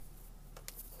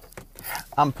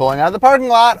I'm pulling out of the parking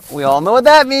lot. We all know what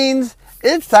that means.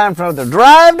 It's time for another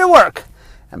drive to work.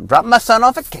 I'm dropping my son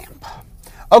off at camp.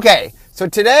 Okay, so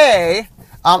today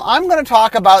I'm going to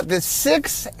talk about the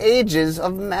 6 ages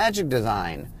of magic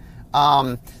design.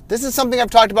 This is something I've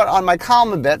talked about on my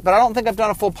column a bit, but I don't think I've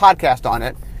done a full podcast on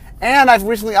it. And I've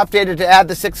recently updated to add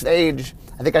the 6th age.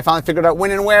 I think I finally figured out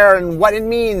when and where and what it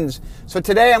means. So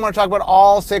today I'm going to talk about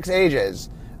all 6 ages.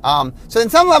 So in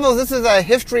some levels, this is a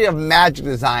history of magic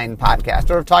design podcast,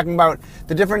 sort of talking about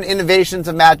the different innovations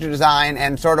of magic design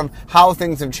and sort of how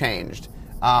things have changed.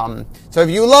 So if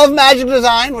you love magic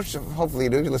design, which hopefully you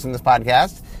do if you listen to this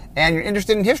podcast, and you're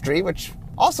interested in history, which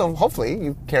also hopefully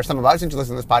you care some about since you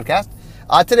listen to this podcast,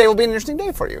 today will be an interesting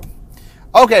day for you.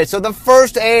 Okay, so the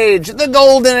first age, the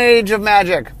golden age of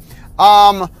magic,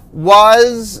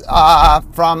 was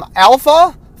from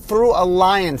Alpha through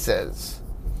Alliances.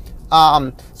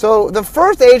 So the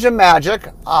first age of magic,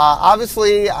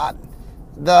 obviously,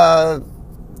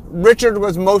 Richard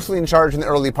was mostly in charge in the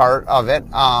early part of it.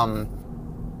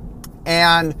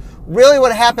 And really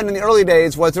what happened in the early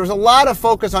days was there was a lot of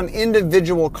focus on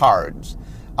individual cards.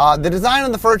 The design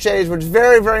in the first age was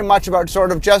very, very much about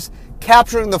sort of just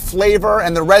capturing the flavor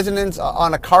and the resonance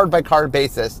on a card-by-card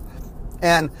basis.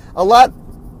 And a lot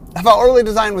of how early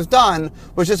design was done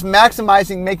was just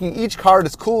maximizing making each card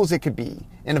as cool as it could be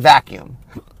in a vacuum.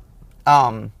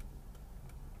 And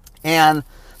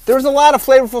there was a lot of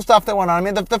flavorful stuff that went on. I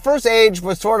mean, the first age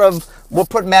was sort of what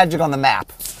put magic on the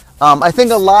map. I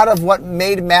think a lot of what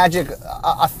made magic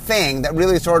a thing that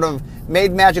really sort of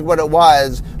made magic what it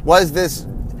was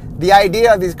the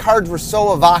idea of these cards were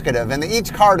so evocative and that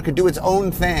each card could do its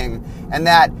own thing, and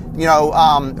that,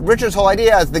 Richard's whole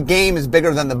idea is the game is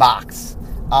bigger than the box.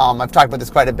 I've talked about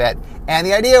this quite a bit. And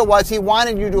the idea was he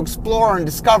wanted you to explore and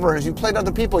discover. As you played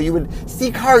other people, you would see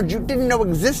cards you didn't know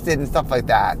existed and stuff like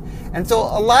that. And so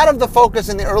a lot of the focus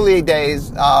in the early days,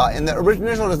 in the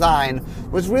original design,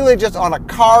 was really just on a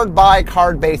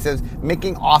card-by-card basis,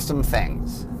 making awesome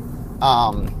things.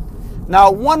 Now,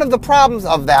 one of the problems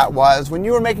of that was when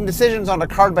you were making decisions on a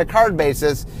card-by-card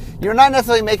basis, you're not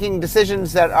necessarily making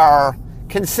decisions that are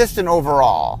consistent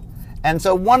overall. And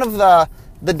so one of the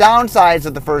downsides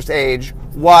of the first age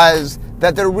was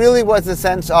that there really was a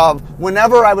sense of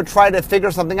whenever I would try to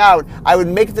figure something out, I would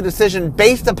make the decision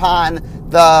based upon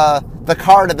the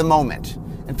card at the moment.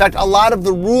 In fact, a lot of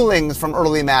the rulings from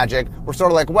early Magic were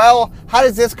sort of like, well, how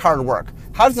does this card work?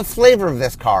 How's the flavor of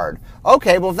this card?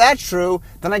 Okay, well, if that's true,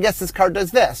 then I guess this card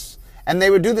does this. And they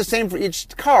would do the same for each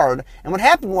card. And what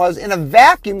happened was, in a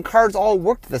vacuum, cards all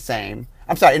worked the same.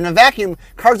 In a vacuum,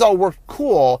 cards all worked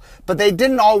cool, but they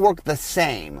didn't all work the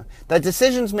same. The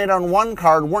decisions made on one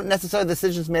card weren't necessarily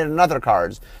decisions made on other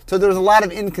cards. So there was a lot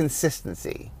of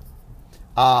inconsistency,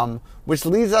 which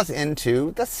leads us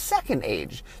into the second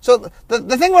age. So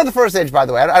the thing about the first age, by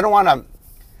the way, I don't want to...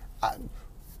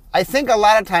 I think a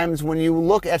lot of times when you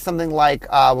look at something like,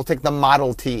 we'll take the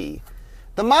Model T.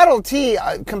 The Model T,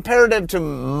 comparative to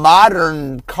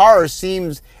modern cars,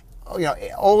 seems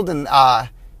old and...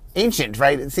 ancient,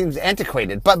 right? It seems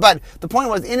antiquated. But the point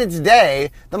was, in its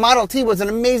day, the Model T was an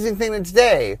amazing thing in its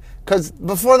day. Because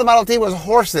before the Model T was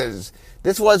horses.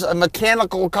 This was a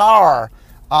mechanical car.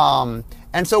 And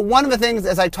so one of the things,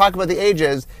 as I talk about the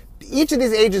ages, each of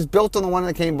these ages built on the one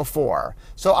that came before.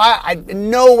 So I in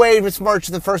no way besmirch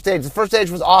the first age. The first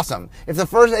age was awesome. If the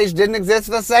first age didn't exist,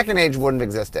 the second age wouldn't have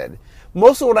existed.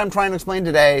 Most of what I'm trying to explain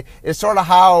today is sort of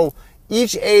how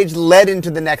each age led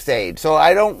into the next age. So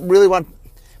I don't really want...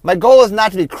 My goal is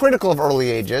not to be critical of early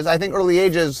ages. I think early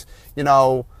ages,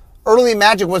 early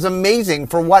magic was amazing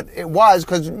for what it was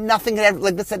because nothing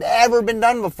like this had ever been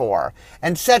done before.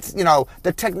 And sets,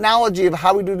 the technology of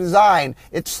how we do design,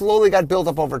 it slowly got built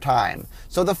up over time.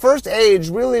 So the first age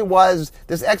really was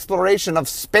this exploration of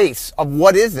space, of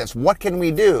what is this? What can we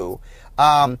do?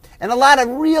 And a lot of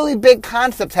really big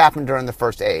concepts happened during the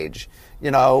first age.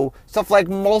 Stuff like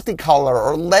multicolor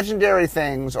or legendary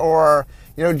things or,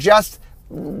 just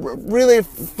really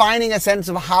finding a sense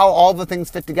of how all the things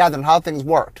fit together and how things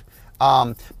worked.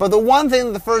 But the one thing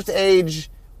that the first age,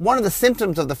 one of the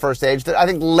symptoms of the first age that I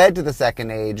think led to the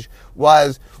second age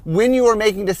was when you were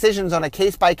making decisions on a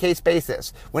case-by-case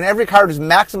basis, when every card is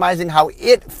maximizing how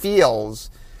it feels,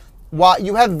 while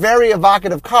you have very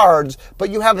evocative cards, but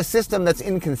you have a system that's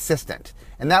inconsistent.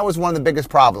 And that was one of the biggest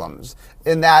problems,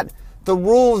 in that the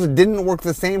rules didn't work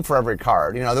the same for every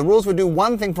card. The rules would do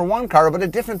one thing for one card, but a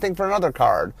different thing for another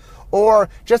card. Or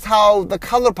just how the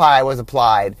color pie was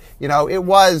applied. It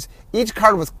was, each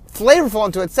card was flavorful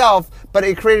unto itself, but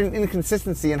it created an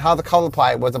inconsistency in how the color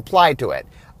pie was applied to it.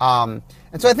 And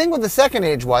so I think what the second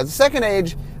age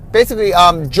basically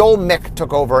Joel Mick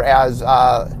took over as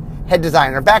head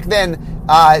designer. Back then,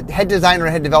 head designer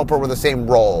and head developer were the same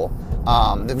role.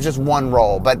 There was just one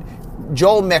role, but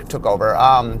Joel Mick took over.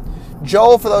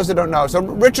 Joel, for those that don't know, so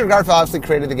Richard Garfield obviously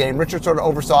created the game. Richard sort of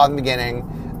oversaw in the beginning.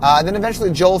 Then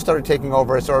eventually Joel started taking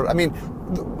over.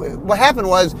 What happened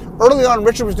was, early on,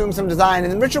 Richard was doing some design,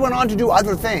 and then Richard went on to do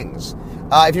other things.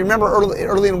 If you remember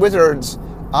early in Wizards,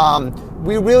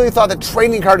 we really thought that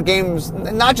trading card games,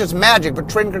 not just Magic, but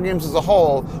trading card games as a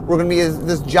whole, were going to be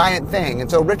this giant thing. And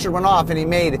so Richard went off and he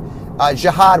made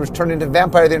Jihad, which turned into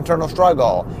Vampire: The Eternal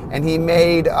Struggle, and he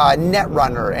made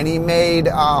Netrunner, and he made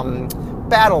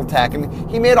Battletech, and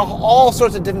he made all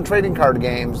sorts of different trading card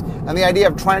games, and the idea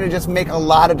of trying to just make a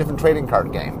lot of different trading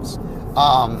card games.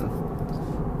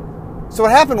 So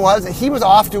what happened was he was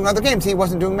off doing other games. He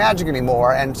wasn't doing Magic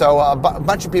anymore, and so a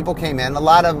bunch of people came in. A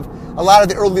lot of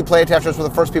the early playtesters were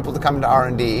the first people to come into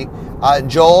R&D.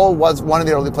 Joel was one of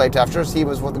the early playtesters. He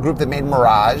was with the group that made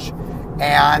Mirage,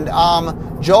 and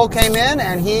Joel came in,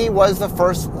 and he was the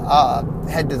first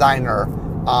head designer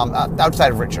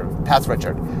outside of Richard, past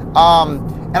Richard.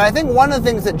 And I think one of the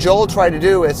things that Joel tried to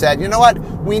do is said, you know what,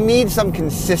 we need some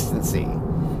consistency.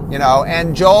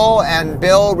 And Joel and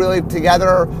Bill really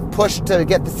together pushed to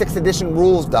get the 6th edition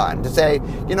rules done, to say,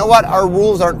 you know what, our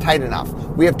rules aren't tight enough.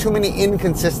 We have too many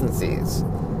inconsistencies.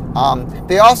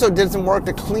 They also did some work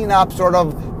to clean up sort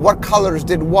of what colors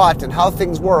did what and how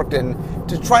things worked, and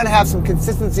to try to have some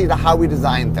consistency to how we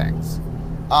design things.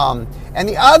 And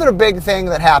the other big thing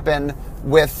that happened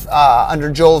with under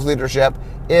Joel's leadership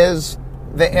is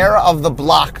the era of the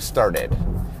block started.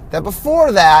 That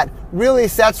before that, really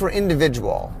sets were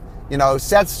individual.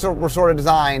 Sets were sort of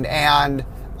designed, and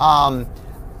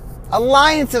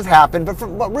alliances happened, but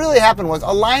what really happened was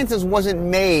Alliances wasn't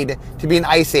made to be an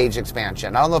Ice Age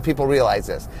expansion. I don't know if people realize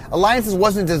this. Alliances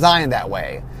wasn't designed that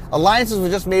way. Alliances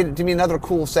was just made to be another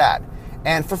cool set.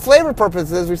 And for flavor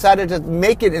purposes, we decided to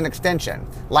make it an extension.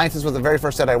 Alliances was the very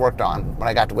first set I worked on when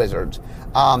I got to Wizards.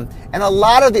 And a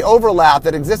lot of the overlap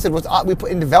that existed was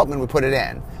in development, we put it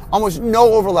in. Almost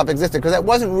no overlap existed, because that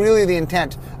wasn't really the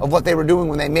intent of what they were doing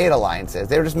when they made Alliances.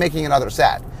 They were just making another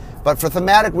set. But for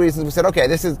thematic reasons, we said, okay,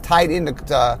 this is tied into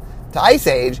to Ice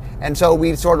Age, and so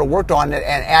we sort of worked on it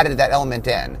and added that element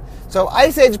in. So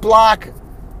Ice Age block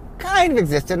kind of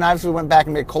existed, and obviously we went back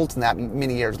and made Cold Snap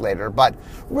many years later, but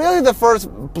really the first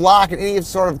block in any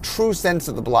sort of true sense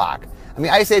of the block, I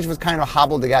mean, Ice Age was kind of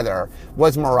hobbled together,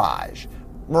 was Mirage.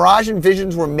 Mirage and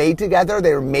Visions were made together.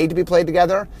 They were made to be played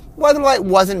together. Weatherlight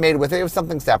wasn't made with it. It was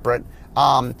something separate.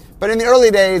 But in the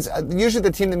early days, usually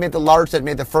the team that made the large set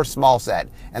made the first small set,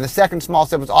 and the second small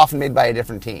set was often made by a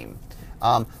different team.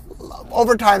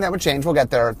 Over time, that would change. We'll get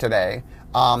there today.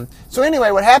 So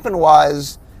anyway, what happened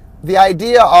was the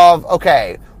idea of,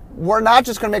 okay, we're not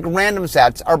just going to make random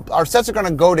sets. Our sets are going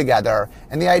to go together.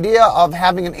 And the idea of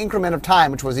having an increment of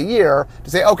time, which was a year, to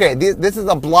say, okay, this is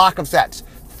a block of sets.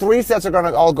 3 sets are going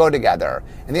to all go together.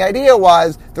 And the idea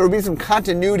was there would be some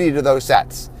continuity to those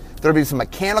sets. There would be some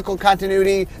mechanical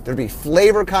continuity. There would be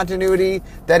flavor continuity.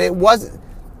 That it was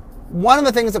one of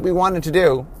the things that we wanted to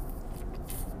do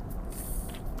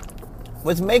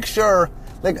was make sure,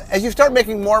 like, as you start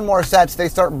making more and more sets, they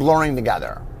start blurring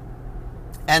together.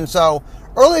 And so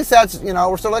early sets, we're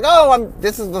sort of like, oh,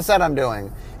 this is the set I'm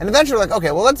doing. And eventually we're like,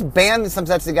 okay, well, let's band some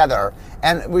sets together.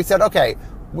 And we said, okay,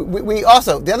 we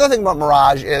also, the other thing about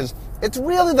Mirage is it's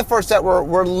really the first set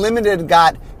where Limited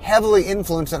got heavily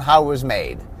influenced on how it was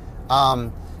made.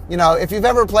 If you've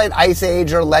ever played Ice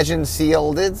Age or Legends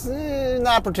Sealed, it's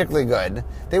not particularly good.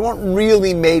 They weren't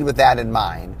really made with that in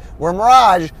mind. Where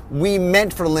Mirage, we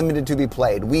meant for Limited to be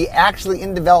played. We actually,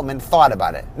 in development, thought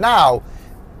about it. Now,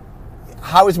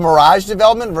 how is Mirage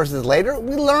development versus later?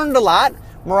 We learned a lot.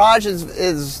 Mirage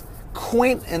is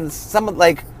quaint and somewhat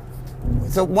like...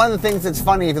 So one of the things that's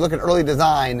funny, if you look at early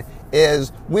design,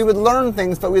 is we would learn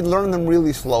things, but we'd learn them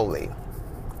really slowly.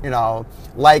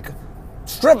 Like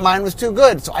Strip Mine was too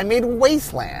good, so I made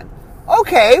Wasteland.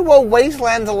 Okay, well,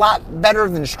 Wasteland's a lot better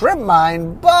than Strip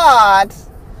Mine, but...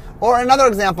 Or another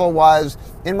example was,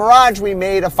 in Mirage, we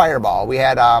made a Fireball. We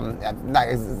had, not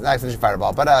essentially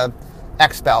Fireball, but a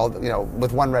Expel,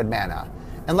 with 1 red mana.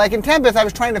 And like in Tempest, I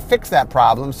was trying to fix that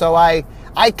problem, so I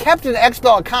kept an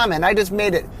Expel a common, I just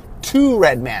made it 2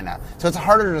 red mana, so it's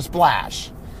harder to splash.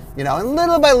 And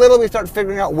little by little we start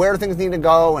figuring out where things need to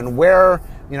go and where,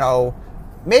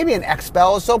 maybe an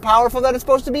Expel is so powerful that it's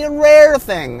supposed to be a rare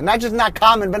thing. Not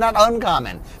common, but not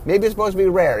uncommon. Maybe it's supposed to be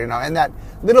rare, and that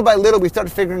little by little we start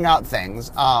figuring out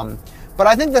things. But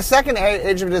I think the second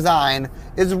age of design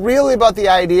is really about the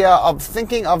idea of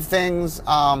thinking of things in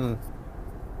a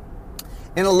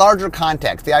larger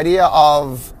context. The idea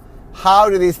of how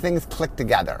do these things click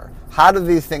together? How do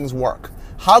these things work?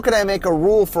 How can I make a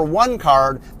rule for one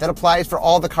card that applies for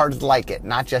all the cards like it,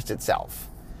 not just itself?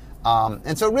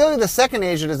 And so really the second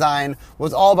age of design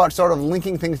was all about sort of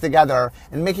linking things together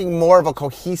and making more of a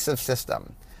cohesive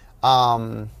system.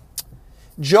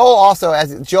 Joel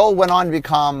went on to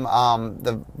become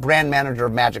the brand manager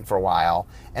of Magic for a while,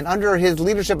 and under his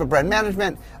leadership of brand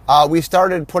management, we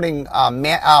started putting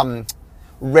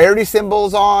rarity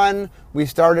symbols on. We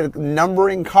started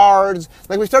numbering cards.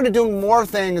 Like, we started doing more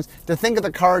things to think of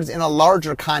the cards in a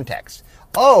larger context.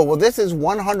 Oh, well, this is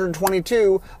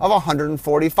 122 of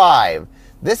 145.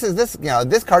 This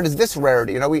card is this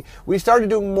rarity. We started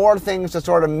doing more things to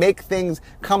sort of make things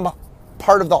come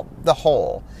part of the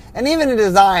whole. And even in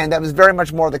design, that was very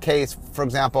much more the case. For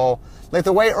example, like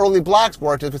the way early blocks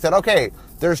worked is we said, okay,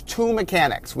 there's two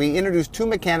mechanics. We introduced two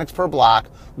mechanics per block.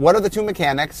 What are the two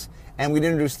mechanics? And we'd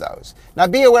introduce those. Now,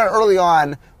 be aware early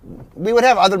on, we would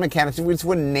have other mechanics, and we just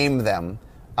wouldn't name them.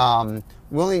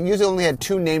 We usually only had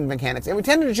two named mechanics, and we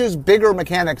tended to choose bigger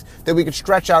mechanics that we could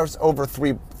stretch out over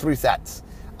three sets.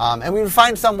 And we would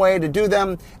find some way to do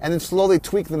them and then slowly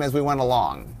tweak them as we went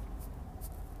along.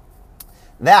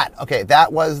 That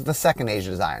was the second age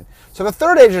of design. So the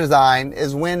third age of design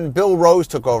is when Bill Rose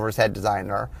took over as head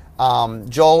designer.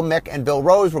 Joel, Mick, and Bill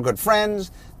Rose were good friends.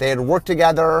 They had worked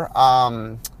together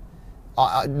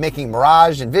making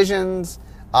Mirage and Visions.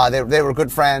 They were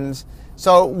good friends.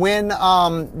 So when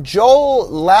Joel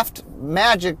left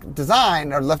Magic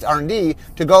Design, or left R&D,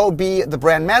 to go be the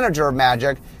brand manager of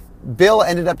Magic, Bill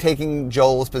ended up taking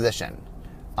Joel's position.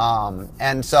 And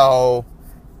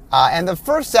the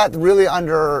first set really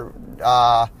under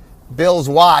Bill's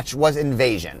watch was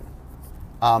Invasion.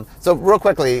 So real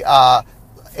quickly,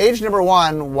 age number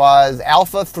 1 was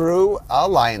Alpha through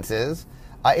Alliances.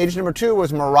 Age number 2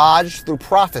 was Mirage through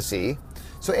Prophecy.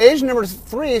 So age number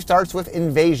 3 starts with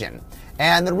Invasion.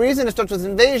 And the reason it starts with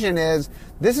Invasion is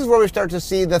this is where we start to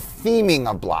see the theming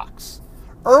of blocks.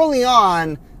 Early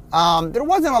on, there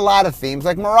wasn't a lot of themes.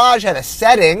 Like Mirage had a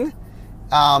setting,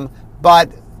 but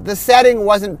the setting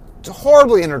wasn't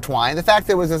horribly intertwined. The fact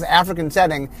that it was this African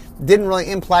setting didn't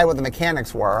really imply what the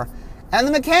mechanics were. And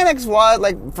the mechanics was,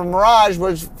 like for Mirage,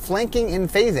 was flanking and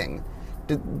phasing.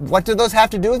 What did those have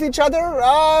to do with each other?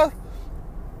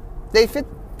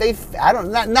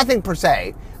 Nothing per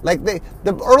se. Like the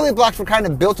early blocks were kind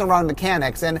of built around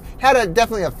mechanics and had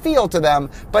definitely a feel to them,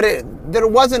 but there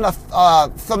wasn't a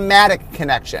thematic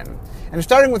connection. And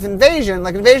starting with Invasion,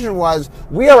 like Invasion was,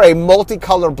 we are a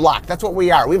multicolor block. That's what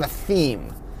we are. We have a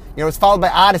theme. It was followed by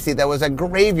Odyssey, that was a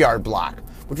graveyard block,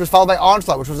 which was followed by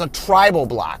Onslaught, which was a tribal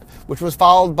block, which was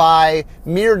followed by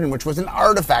Mirrodin, which was an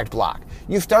artifact block.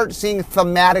 You start seeing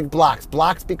thematic blocks.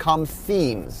 Blocks become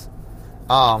themes.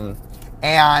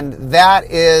 And that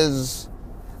is,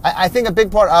 I think, a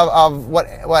big part of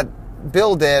what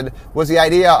Bill did was the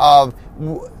idea of,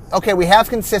 okay, we have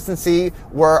consistency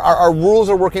where our rules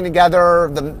are working together,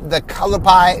 the color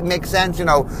pie makes sense,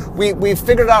 we've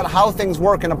figured out how things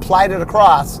work and applied it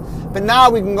across, but now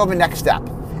we can go to the next step.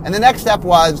 And the next step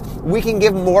was, we can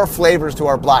give more flavors to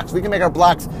our blocks. We can make our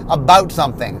blocks about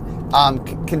something,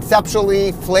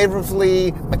 conceptually,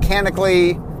 flavorfully,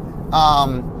 mechanically,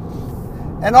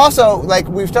 and also, like,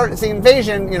 we've started seeing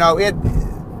Invasion,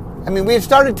 we've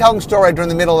started telling story during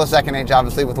the middle of the Second Age,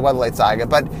 obviously, with the Weatherlight Saga,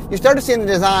 but you started seeing the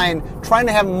design trying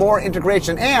to have more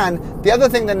integration. And the other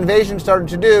thing that Invasion started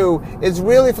to do is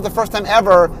really, for the first time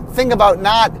ever, think about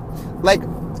not, like,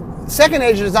 Second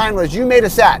Age design was you made a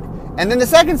set, and then the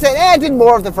second set, it did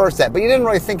more of the first set, but you didn't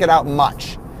really think it out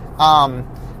much.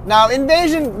 Now,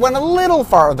 Invasion went a little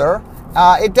farther.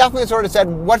 It definitely sort of said,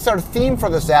 what's our theme for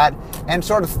the set, and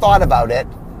sort of thought about it.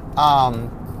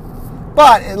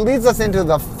 But it leads us into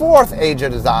the fourth age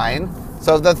of design.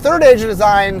 So the third age of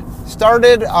design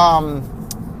started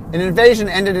in Invasion,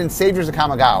 ended in Saviors of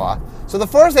Kamigawa. So the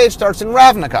fourth age starts in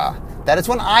Ravnica. That is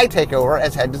when I take over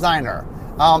as head designer.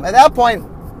 At that point,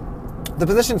 the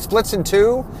position splits in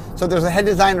two. So there's a head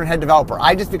designer and head developer.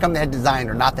 I just become the head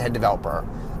designer, not the head developer.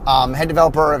 Head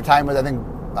developer at a time was, I think,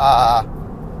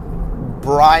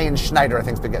 Brian Schneider, I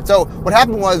think, began. So what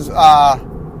happened was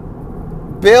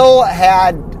Bill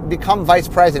had become vice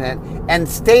president and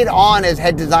stayed on as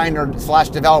head designer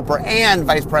 / developer and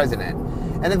vice president.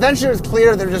 And eventually it was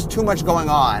clear there was just too much going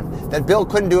on, that Bill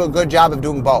couldn't do a good job of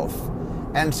doing both.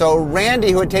 And so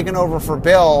Randy, who had taken over for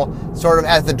Bill sort of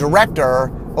as the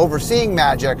director overseeing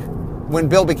Magic when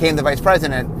Bill became the vice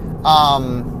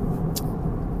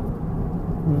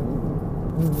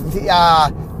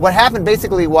what happened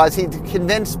basically was he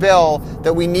convinced Bill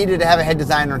that we needed to have a head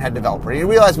designer and head developer. He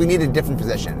realized we needed different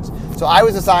positions. So I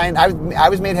was assigned, I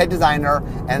was made head designer,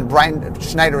 and Brian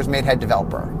Schneider was made head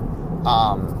developer.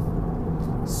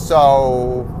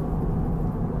 So,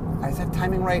 is that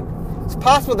timing right? It's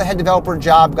possible the head developer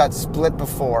job got split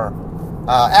before.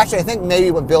 Actually, I think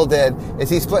maybe what Bill did is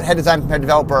he split head design from head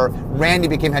developer. Randy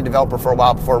became head developer for a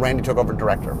while before Randy took over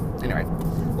director. Anyway,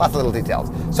 lots of little details.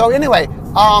 So anyway,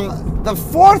 the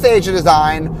fourth age of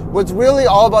design was really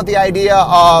all about the idea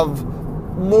of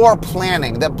more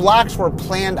planning, that blocks were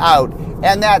planned out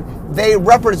and that they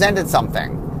represented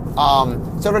something.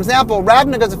 So for example,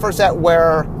 Ravnica is the first set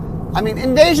where,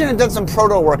 Invasion had done some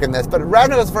proto work in this, but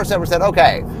Ravnica was the first set where said,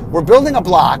 okay, we're building a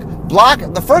block,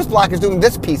 the first block is doing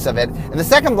this piece of it, and the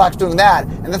second block's doing that,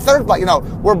 and the third block,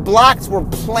 where blocks were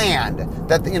planned,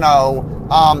 that,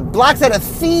 blocks had a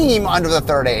theme under the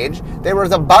third age, they were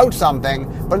about something,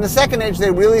 but in the second age,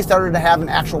 they really started to have an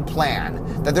actual plan,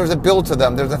 that there was a build to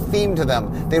them, there was a theme to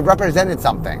them, they represented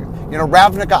something.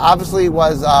 Ravnica obviously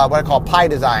was what I call pie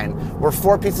design, where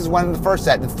 4 pieces went in the first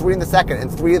set, and 3 in the second, and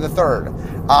 3 in the third.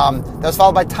 That was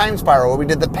followed by Time Spiral, where we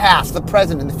did the past, the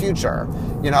present, and the future.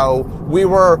 We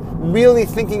were really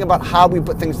thinking about how we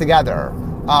put things together.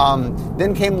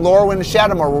 Then came Lorwyn and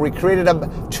Shadowmoor, where we created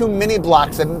 2 mini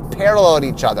blocks that paralleled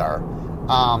each other.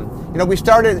 We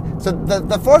started, so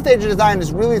the fourth age of design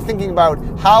is really thinking about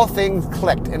how things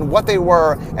clicked and what they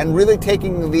were, and really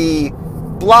taking the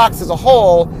blocks as a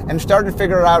whole and starting to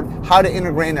figure out how to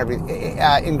ingrain everything,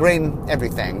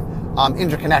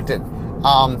 interconnected.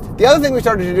 The other thing we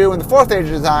started to do in the fourth age of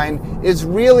design is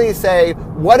really say,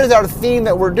 what is our theme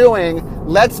that we're doing?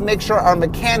 Let's make sure our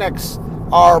mechanics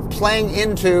are playing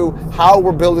into how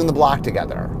we're building the block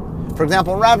together. For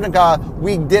example, in Ravnica,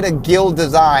 we did a guild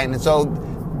design, and so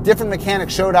different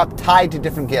mechanics showed up tied to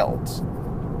different guilds.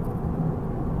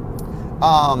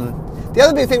 The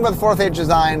other big thing about the fourth age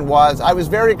design was I was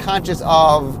very conscious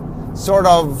of sort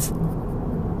of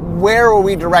where were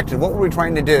we directed, what were we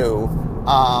trying to do,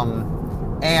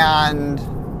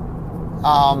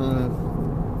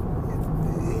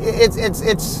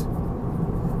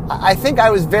 I think I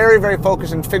was very, very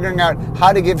focused on figuring out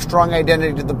how to give strong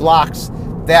identity to the blocks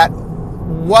that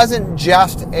wasn't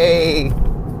just an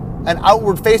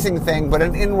outward-facing thing, but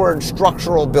an inward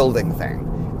structural building thing.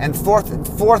 And fourth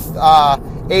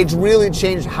age really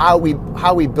changed how we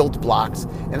built blocks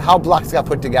and how blocks got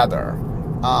put together.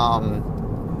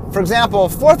 For example,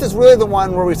 fourth is really the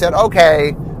one where we said,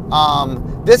 okay,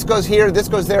 this goes here, this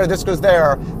goes there, this goes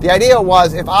there. The idea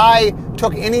was if I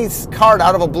took any card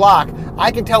out of a block,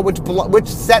 I could tell which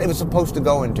set it was supposed to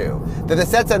go into. That the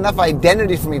sets had enough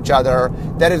identity from each other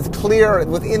that it's clear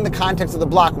within the context of the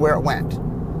block where it went.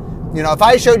 If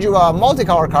I showed you a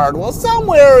multicolor card, well,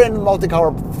 somewhere in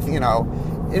multicolor,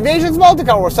 Invasion's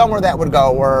multicolor, somewhere that would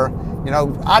go, or,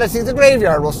 Odyssey's a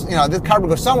graveyard, well, this card would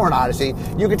go somewhere in Odyssey.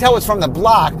 You could tell it's from the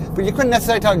block, but you couldn't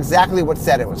necessarily tell exactly what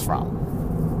set it was from.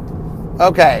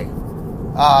 Okay,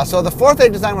 so the fourth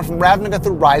age design went from Ravnica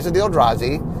through Rise of the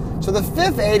Eldrazi. So the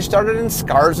fifth age started in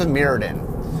Scars of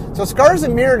Mirrodin. So Scars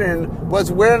of Mirrodin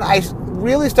was when I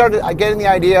really started getting the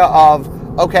idea of,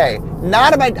 okay,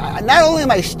 not only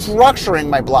am I structuring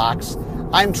my blocks,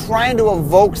 I'm trying to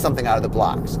evoke something out of the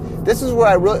blocks. This is where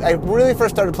I really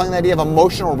first started playing the idea of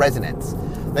emotional resonance.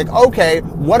 Like, okay,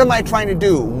 what am I trying to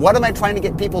do? What am I trying to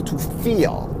get people to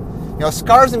feel?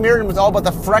 Scars of Mirrodin was all about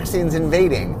the Phyrexians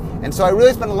invading. And so I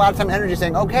really spent a lot of time and energy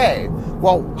saying, okay,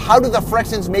 well, how do the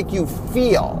Phyrexians make you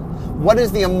feel? What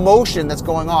is the emotion that's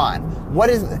going on?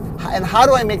 And how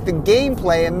do I make the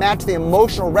gameplay and match the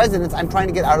emotional resonance I'm trying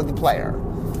to get out of the player?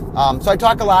 So I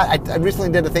talk a lot. I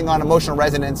recently did a thing on emotional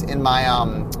resonance in my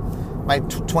my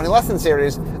 20 lesson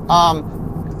series.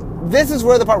 This is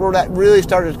where the part where that really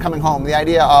started coming home. The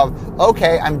idea of,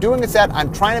 okay, I'm doing a set.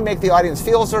 I'm trying to make the audience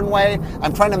feel a certain way.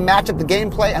 I'm trying to match up the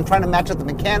gameplay. I'm trying to match up the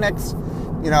mechanics.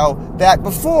 That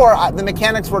before the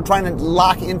mechanics were trying to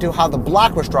lock into how the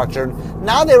block was structured.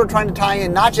 Now they were trying to tie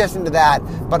in not just into that,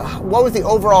 but what was the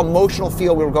overall emotional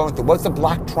feel we were going through? What's the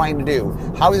block trying to do?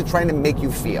 How is it trying to make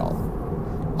you feel?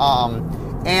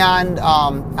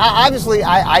 Obviously,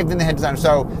 I've been the head designer,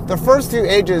 so the first few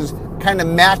ages kind of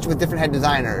matched with different head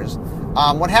designers.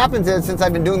 What happens is, since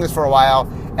I've been doing this for a while,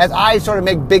 as I sort of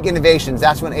make big innovations,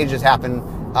 that's when ages happen.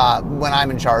 When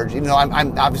I'm in charge, even though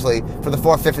I'm obviously for the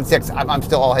 4th, 5th, and 6th, I'm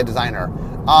still all head designer.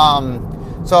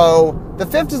 So the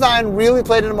 5th design really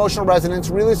played an emotional resonance,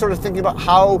 really sort of thinking about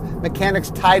how mechanics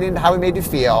tied into how we made you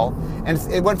feel, and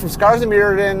it went from Scars of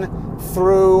Mirrodin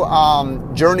through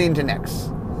Journey into Nyx.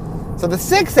 So the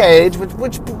 6th age,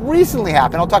 which recently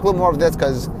happened, I'll talk a little more of this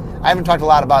because I haven't talked a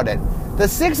lot about it. The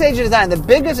 6-stage design, the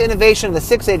biggest innovation of the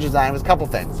 6-stage design was a couple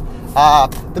things.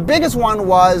 The biggest one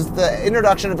was the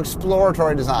introduction of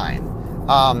exploratory design.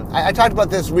 I talked about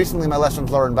this recently in my lessons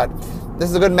learned, but this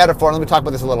is a good metaphor. Let me talk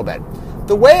about this a little bit.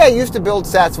 The way I used to build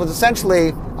sets was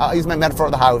essentially, I'll use my metaphor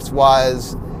of the house,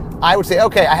 was I would say,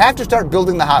 okay, I have to start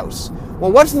building the house.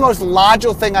 Well, what's the most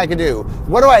logical thing I could do?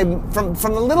 What do I, from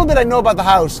the little bit I know about the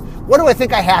house, what do I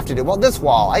think I have to do? Well, this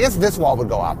wall. I guess this wall would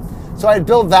go up. So I'd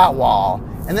build that wall.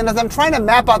 And then as I'm trying to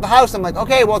map out the house, I'm like,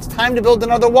 okay, well, it's time to build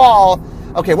another wall.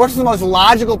 Okay, what's the most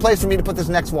logical place for me to put this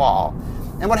next wall?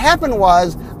 And what happened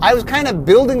was I was kind of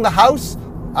building the house.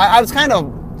 I was kind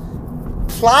of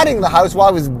plotting the house while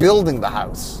I was building the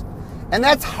house. And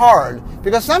that's hard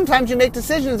because sometimes you make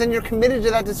decisions and you're committed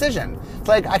to that decision. It's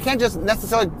like I can't just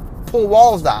necessarily pull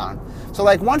walls down. So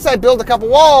like once I build a couple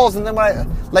walls and then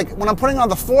when I'm putting on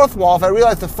the fourth wall, if I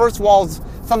realize the first wall's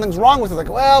something's wrong with it, like,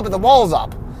 well, but the wall's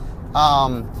up.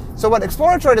 So what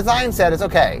exploratory design said is,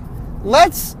 okay,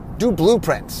 let's do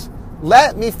blueprints.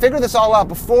 Let me figure this all out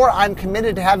before I'm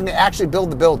committed to having to actually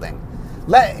build the building.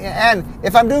 And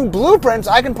if I'm doing blueprints,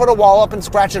 I can put a wall up and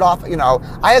scratch it off.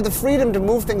 I have the freedom to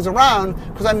move things around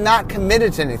because I'm not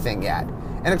committed to anything yet.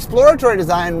 And exploratory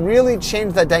design really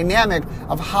changed the dynamic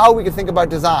of how we can think about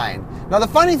design. Now, the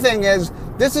funny thing is,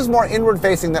 this is more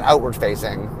inward-facing than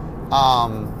outward-facing.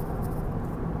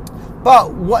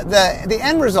 But what the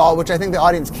end result, which I think the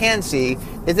audience can see,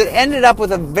 is it ended up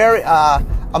with a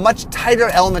much tighter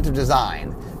element of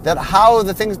design. That how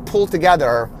the things pull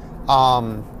together.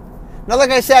 Now,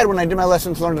 like I said, when I did my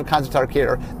lessons learned in Concept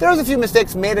Tarkir, there was a few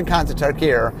mistakes made in Concept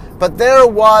Tarkir, but there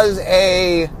was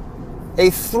a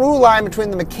through line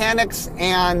between the mechanics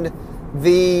and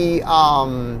the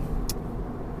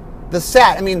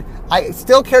set. I mean, I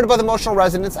still cared about the emotional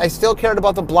resonance. I still cared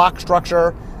about the block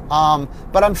structure.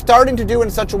 But I'm starting to do it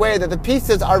in such a way that the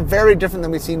pieces are very different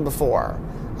than we've seen before.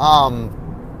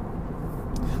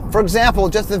 For example,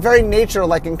 just the very nature,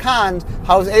 like in Khans,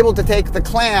 how I was able to take the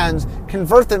clans,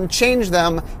 convert them, change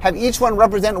them, have each one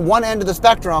represent one end of the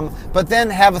spectrum, but then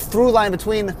have a through line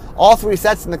between all three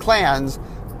sets in the clans.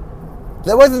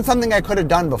 That wasn't something I could have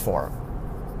done before.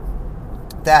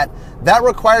 That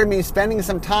required me spending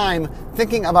some time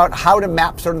thinking about how to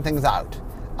map certain things out.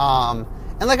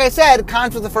 And like I said,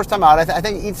 Khans was the first time out. I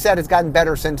think each set has gotten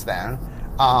better since then.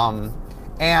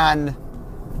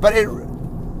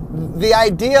 The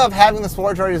idea of having the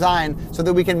exploratory design so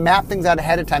that we can map things out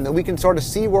ahead of time, that we can sort of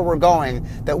see where we're going,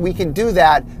 that we can do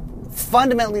that,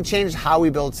 fundamentally changed how we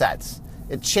build sets.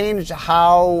 It changed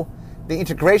how the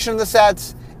integration of the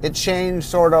sets. It changed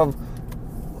sort of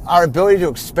our ability to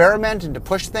experiment and to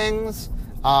push things.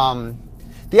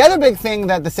 The other big thing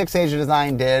that the 6-stage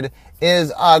design did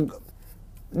is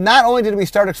not only did we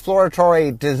start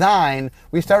exploratory design,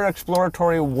 we started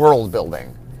exploratory world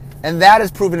building. And that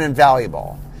has proven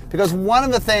invaluable. Because one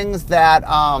of the things that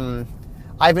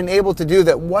I've been able to do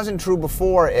that wasn't true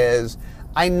before is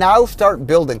I now start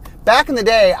building. Back in the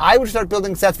day, I would start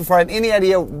building sets before I had any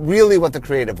idea really what the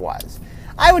creative was.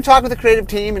 I would talk with the creative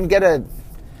team and get a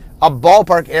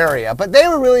ballpark area, but they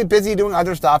were really busy doing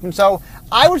other stuff. And so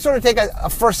I would sort of take a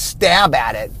first stab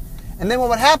at it. And then what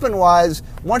would happen was,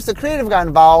 once the creative got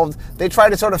involved, they tried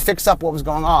to sort of fix up what was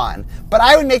going on. But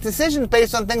I would make decisions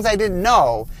based on things I didn't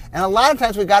know. And a lot of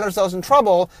times we got ourselves in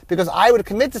trouble because I would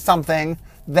commit to something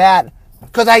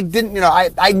because I didn't, I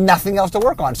had nothing else to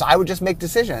work on. So I would just make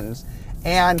decisions.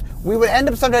 And we would end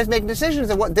up sometimes making decisions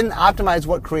that didn't optimize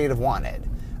what creative wanted.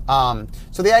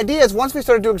 So the idea is once we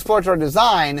started doing exploratory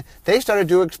design, they started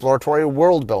doing exploratory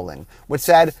world building, which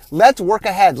said, let's work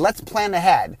ahead, let's plan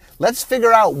ahead, let's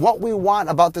figure out what we want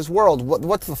about this world,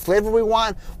 what's the flavor we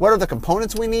want, what are the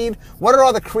components we need, what are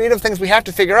all the creative things we have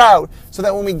to figure out so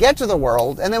that when we get to the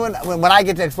world, and then when I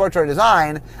get to exploratory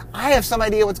design, I have some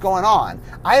idea what's going on.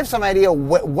 I have some idea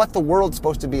what the world's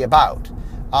supposed to be about.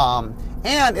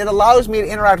 And it allows me to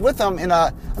interact with them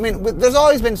there's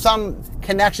always been some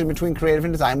connection between creative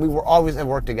and design. We were always at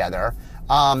work together.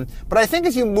 But I think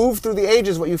as you move through the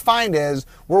ages, what you find is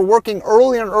we're working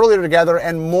earlier and earlier together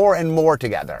and more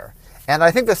together. And I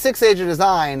think the 6-stage of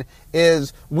design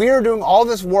is we're doing all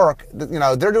this work.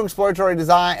 They're doing exploratory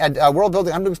design, world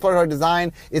building. I'm doing exploratory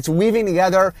design. It's weaving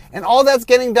together. And all that's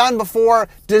getting done before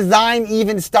design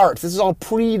even starts. This is all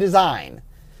pre-design.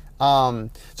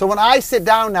 So when I sit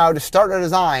down now to start a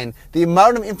design, the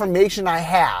amount of information I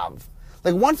have,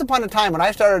 like once upon a time when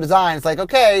I started a design, it's like,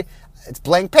 okay, it's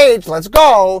blank page, let's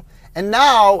go. And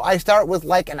now I start with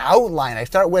like an outline. I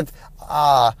start with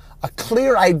a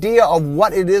clear idea of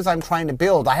what it is I'm trying to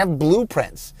build. I have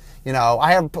blueprints.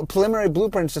 I have preliminary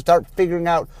blueprints to start figuring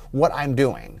out what I'm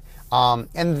doing.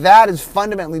 And that has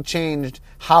fundamentally changed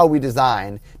how we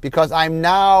design, because I'm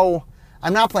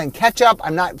not playing catch up.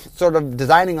 I'm not sort of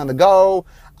designing on the go.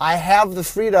 I have the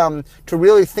freedom to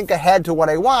really think ahead to what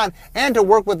I want and to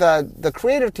work with the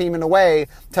creative team in a way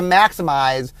to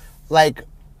maximize, like,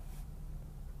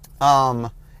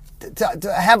 to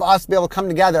have us be able to come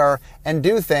together and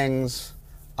do things.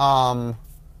 My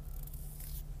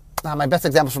best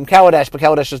example is from Kaladesh, but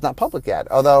Kaladesh is not public yet.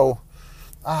 Although,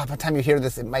 by the time you hear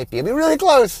this, it might be. It'll be really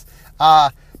close.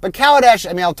 But Kaladesh,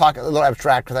 I mean, I'll talk a little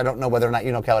abstract because I don't know whether or not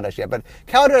you know Kaladesh yet. But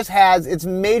Kaladesh has its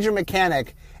major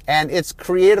mechanic and its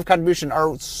creative contribution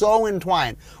are so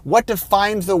entwined. What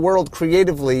defines the world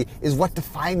creatively is what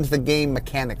defines the game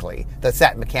mechanically, the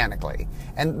set mechanically.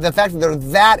 And the fact that they're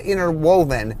that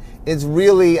interwoven is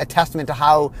really a testament to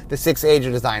how the Six Age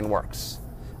of Design works.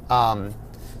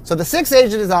 So the Six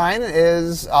Age of Design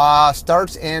is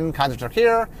starts in Khans of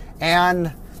Tarkir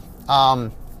and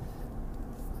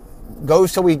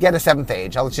goes till we get a Seventh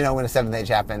Age. I'll let you know when a Seventh Age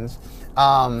happens.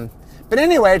 But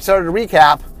anyway, so to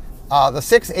recap, the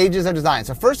Six Ages of Design.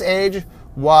 So first age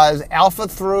was Alpha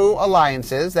through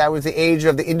Alliances. That was the age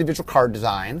of the individual card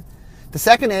design. The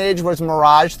second age was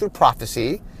Mirage through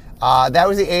Prophecy. That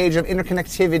was the age of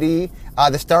interconnectivity,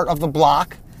 the start of the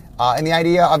block, and the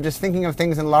idea of just thinking of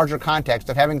things in larger context,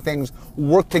 of having things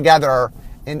work together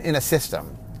in a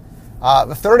system.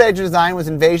 The third age of design was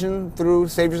Invasion through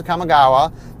Saviors of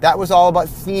Kamigawa. That was all about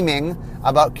theming,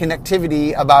 about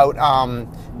connectivity, about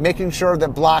making sure that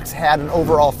blocks had an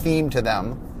overall theme to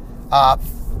them.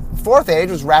 Fourth age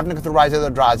was Ravnica through Rise of the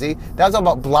Eldrazi. That was all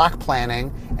about block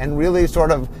planning and really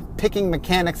sort of picking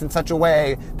mechanics in such a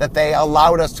way that they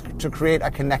allowed us to create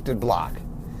a connected block.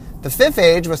 The fifth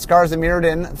age was Scars of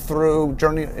Mirrodin through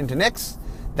Journey into Nyx.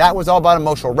 That was all about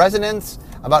emotional resonance,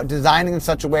 about designing in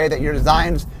such a way that your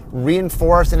designs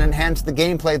reinforce and enhance the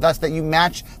gameplay, thus that you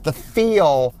match the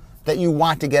feel that you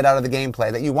want to get out of the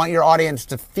gameplay, that you want your audience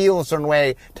to feel a certain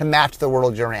way to match the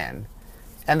world you're in.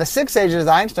 And the Sixth Age of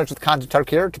Design starts with Khans of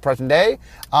Tarkir to present day,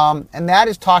 and that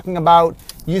is talking about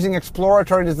using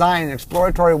exploratory design and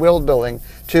exploratory world building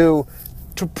to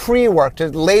pre-work, to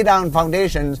lay down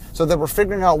foundations so that we're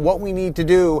figuring out what we need to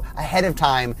do ahead of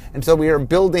time, and so we are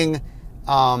building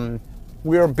on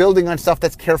stuff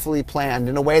that's carefully planned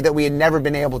in a way that we had never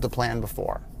been able to plan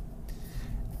before.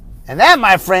 And that,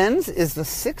 my friends, is the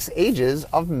 6 ages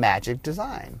of Magic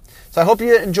design. So I hope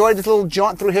you enjoyed this little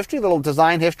jaunt through history, little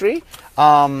design history.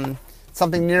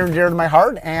 Something near and dear to my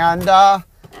heart. And I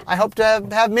hope to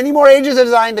have many more ages of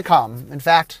design to come. In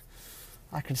fact,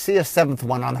 I could see a 7th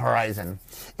one on the horizon.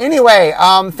 Anyway,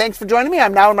 thanks for joining me.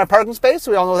 I'm now in my parking space.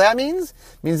 So we all know what that means.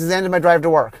 It means it's the end of my drive to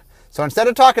work. So instead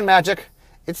of talking magic,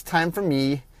 it's time for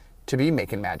me to be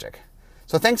making magic.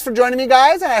 So thanks for joining me,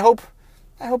 guys. And I hope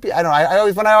you, I don't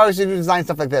know, when I always do design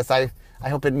stuff like this, I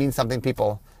hope it means something to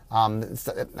people.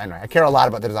 I care a lot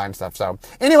about the design stuff. So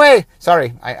anyway,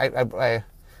 sorry, I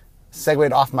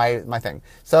segued off my thing.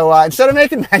 So instead of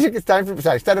making magic,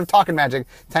 instead of talking magic,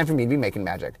 it's time for me to be making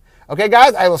magic. Okay,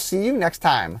 guys, I will see you next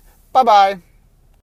time. Bye-bye.